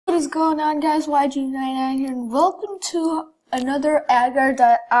is going on, guys? YG99 here, and welcome to another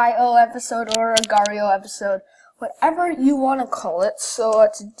Agar.io episode or Agario episode, whatever you want to call it. So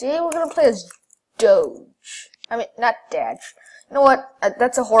today we're gonna play as Doge. I mean, not Daj. You know what?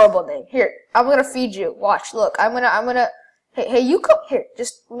 That's a horrible name. Here, I'm gonna feed you. Watch. Look, I'm gonna. Hey, you come here.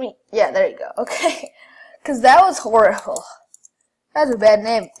 Just me. Yeah, there you go. Okay, because that was horrible. That's a bad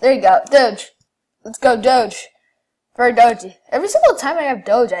name. There you go, Doge. Let's go, Doge. Very Doji. Every single time I have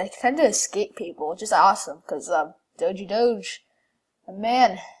Doge, I tend to escape people, which is awesome, because, Doge.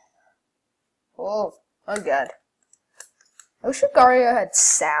 Man. Oh god. I wish Agario had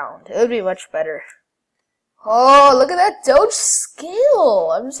sound. It would be much better. Oh, look at that Doge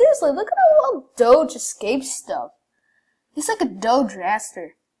skill! I'm seriously, look at how well Doge escapes stuff. He's like a Doge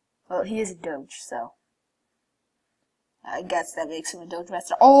master. Well, he is a Doge, so I guess that makes him a Doge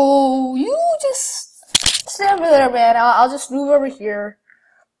master. Oh, you just stay over there, man. I'll just move over here.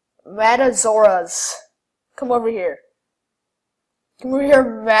 Matazoras. Come over here. Come over here,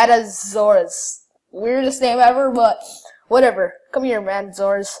 Matazoras. Weirdest name ever, but whatever. Come here,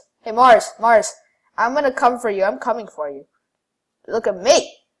 Matazoras. Hey, Mars. I'm gonna come for you. I'm coming for you. Look at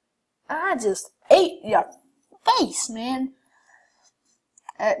me. I just ate your face, man.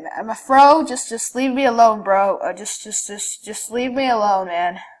 I'm a fro. Just leave me alone, bro. Just leave me alone,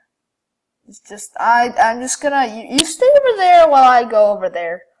 man. I'm just gonna, you stay over there while I go over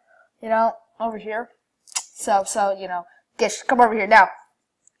there. You know, over here. So, you know, Gish, come over here now.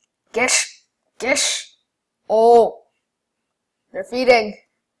 Gish. Oh. They're feeding.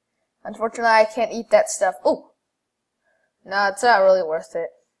 Unfortunately, I can't eat that stuff. Oh. No, it's not really worth it.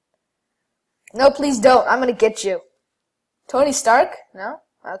 No, please don't. I'm gonna get you. Tony Stark? No?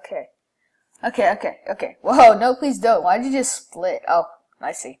 Okay. Whoa, no, please don't. Why'd you just split? Oh,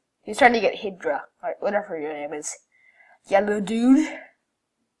 I see. He's trying to get Hydra. Alright, whatever your name is. Yellow dude.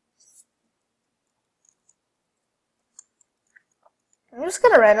 I'm just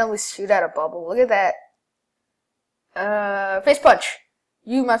gonna randomly shoot at a bubble. Look at that. Face punch.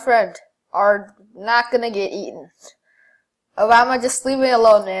 You, my friend, are not gonna get eaten. Obama, just leave me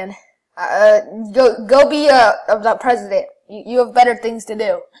alone, man. Go be the president. You have better things to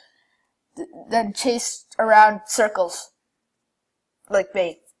do than chase around circles like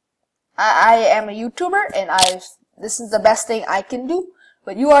me. I am a YouTuber, and this is the best thing I can do.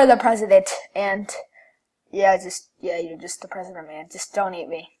 But you are the president, and yeah, you're just the president, man. Just don't eat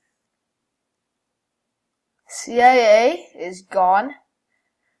me. CIA is gone.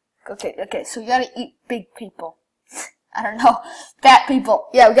 Okay, so you gotta eat big people. I don't know, fat people.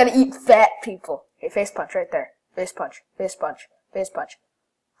 Yeah, we gotta eat fat people. Okay, face punch right there. Face punch.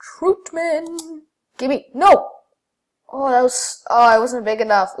 Troutman. Gimme. No! Oh, I wasn't big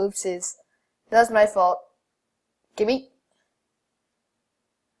enough. Oopsies. That was my fault. Gimme.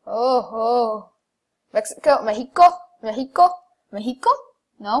 Oh. Mexico?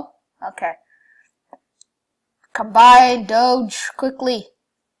 No? Okay. Combine, Doge, quickly.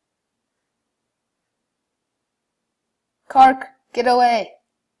 Kark, get away.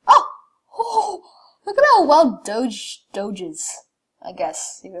 Oh, look at how well Doge doges, I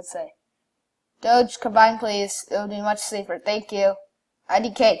guess you could say. Doge, combine please. It'll be much safer. Thank you.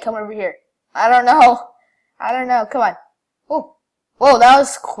 IDK, come over here. I don't know. Come on. Oh. Whoa, that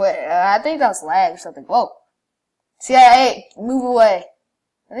was quick. I think that was lag or something. Whoa. CIA, move away.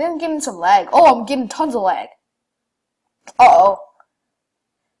 I think I'm getting some lag. Oh, I'm getting tons of lag. Uh-oh.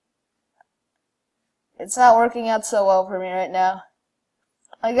 It's not working out so well for me right now.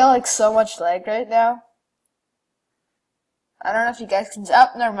 I got like so much lag right now. I don't know if you guys can see. Oh,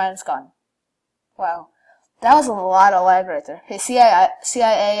 never mind, it's gone. Wow. That was a lot of lag right there. Hey,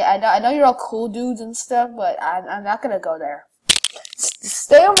 CIA, I know you're all cool dudes and stuff, but I'm not gonna go there.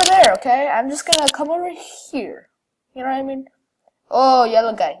 Stay over there, okay? I'm just gonna come over here. You know what I mean? Oh,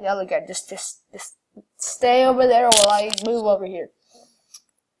 yellow guy. Just stay over there while I move over here.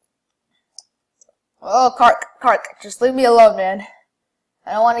 Oh, Kark, just leave me alone, man.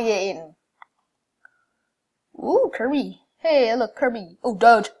 I don't want to get eaten. Ooh, Kirby. Hey, look, Kirby. Oh,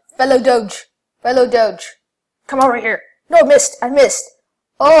 Doge. Fellow Doge. Come over here. No, I missed.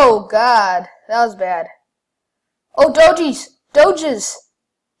 Oh, God. That was bad. Oh, Doges.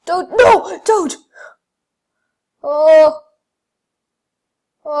 No, Doge. Oh,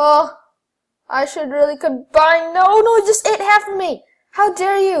 I should really combine. No, it just ate half of me. How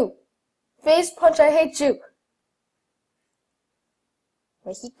dare you? Face punch, I hate you.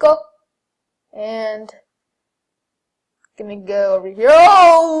 Mexico. And gonna go over here.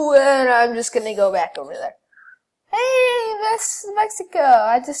 Oh, and I'm just gonna go back over there. Hey, Mexico.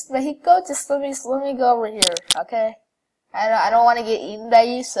 Mexico, just let me go over here, okay? I don't want to get eaten by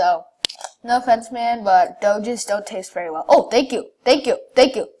you, so no offense, man, but Doges don't taste very well. Oh, thank you.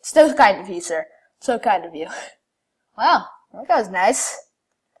 So kind of you, sir. So kind of you. Wow, that was nice.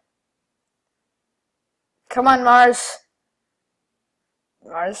 Come on, Mars.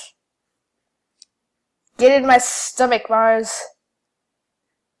 Mars. Get in my stomach, Mars.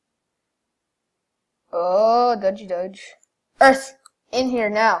 Oh, Doge. Earth, in here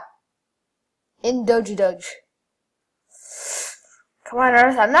now. In Doge. Come on,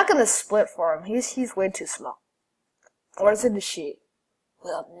 Earth. I'm not gonna split for him. He's way too small. Where's in the sheet?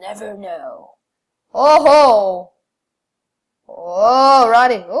 We'll never know. Oh ho! Oh,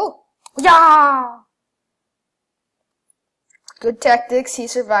 Roddy. Oh, yeah! Good tactics. He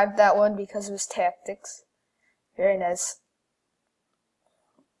survived that one because of his tactics. Very nice.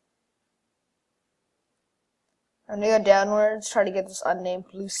 I'm gonna go downwards, try to get this unnamed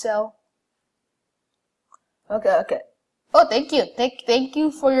blue cell. Okay. Oh, thank you. Thank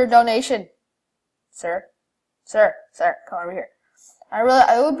you for your donation, sir. Sir, come over here.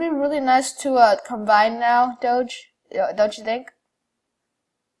 It would be really nice to combine now, Doge. Don't you think?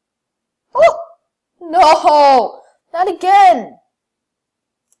 Oh no, not again.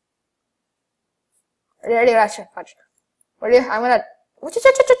 Ready, watch. Ready? I'm gonna.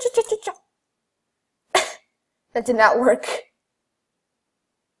 That did not work.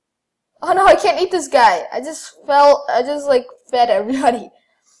 Oh no, I can't eat this guy. I just like fed everybody.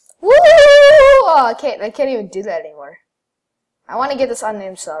 Woo! Oh, I can't even do that anymore. I want to get this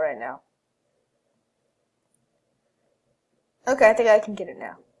unnamed cell right now. Okay, I think I can get it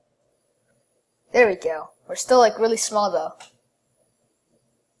now. There we go. We're still like really small though.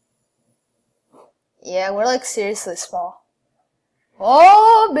 Yeah, we're like seriously small.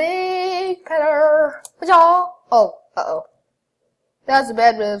 Oh, big petter. Oh, uh-oh. That was a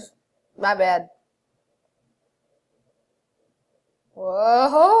bad move. My bad.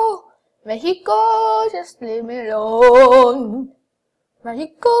 Whoa, Mexico, just leave me alone.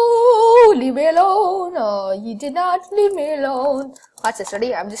 Mexico, leave me alone. Oh, you did not leave me alone. Watch this,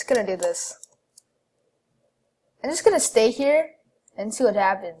 ready? I'm just gonna do this. I'm just gonna stay here and see what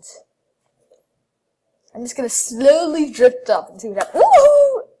happens. I'm just gonna slowly drift up and see what happens.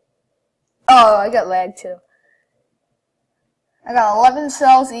 Woohoo! Oh, I got lag too. I got 11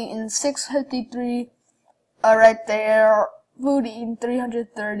 cells eaten, 653 right there. Food eaten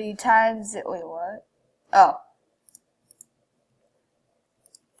 330 times. Wait, what? Oh.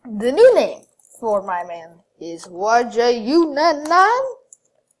 The new name for my man is Wajayunanan.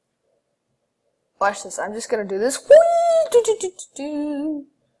 Watch this. I'm just gonna do this.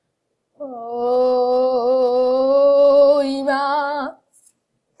 Oh, Ima.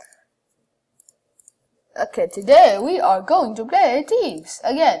 Okay, today we are going to play Thieves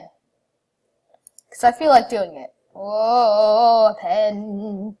again. Because I feel like doing it. Whoa, a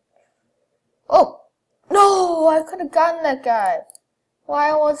pen. Oh, no, I could have gotten that guy.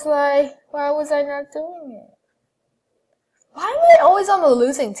 Why was I not doing it? Why am I always on the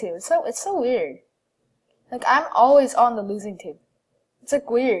losing team? It's so weird. Like, I'm always on the losing team. It's like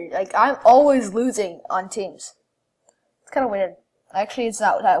weird. Like, I'm always losing on teams. It's kind of weird. Actually, it's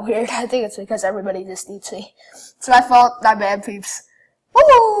not that weird. I think it's because everybody just needs me. It's my fault. Not bad, peeps.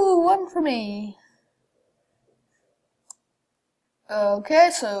 Woo! One for me. Okay,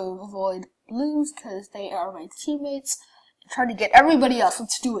 so avoid blues because they are my teammates. Try to get everybody else.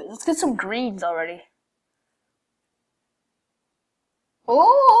 Let's do it. Let's get some greens already.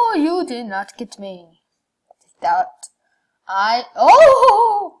 Oh, you did not get me.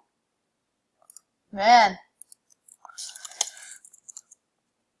 Oh! Man.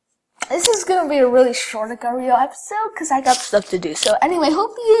 This is going to be a really short Agario episode because I got stuff to do. So anyway,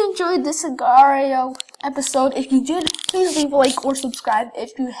 hope you enjoyed this Agario episode. If you did, please leave a like or subscribe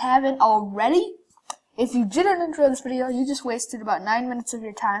if you haven't already. If you didn't enjoy this video, you just wasted about 9 minutes of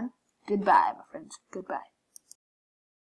your time. Goodbye, my friends. Goodbye.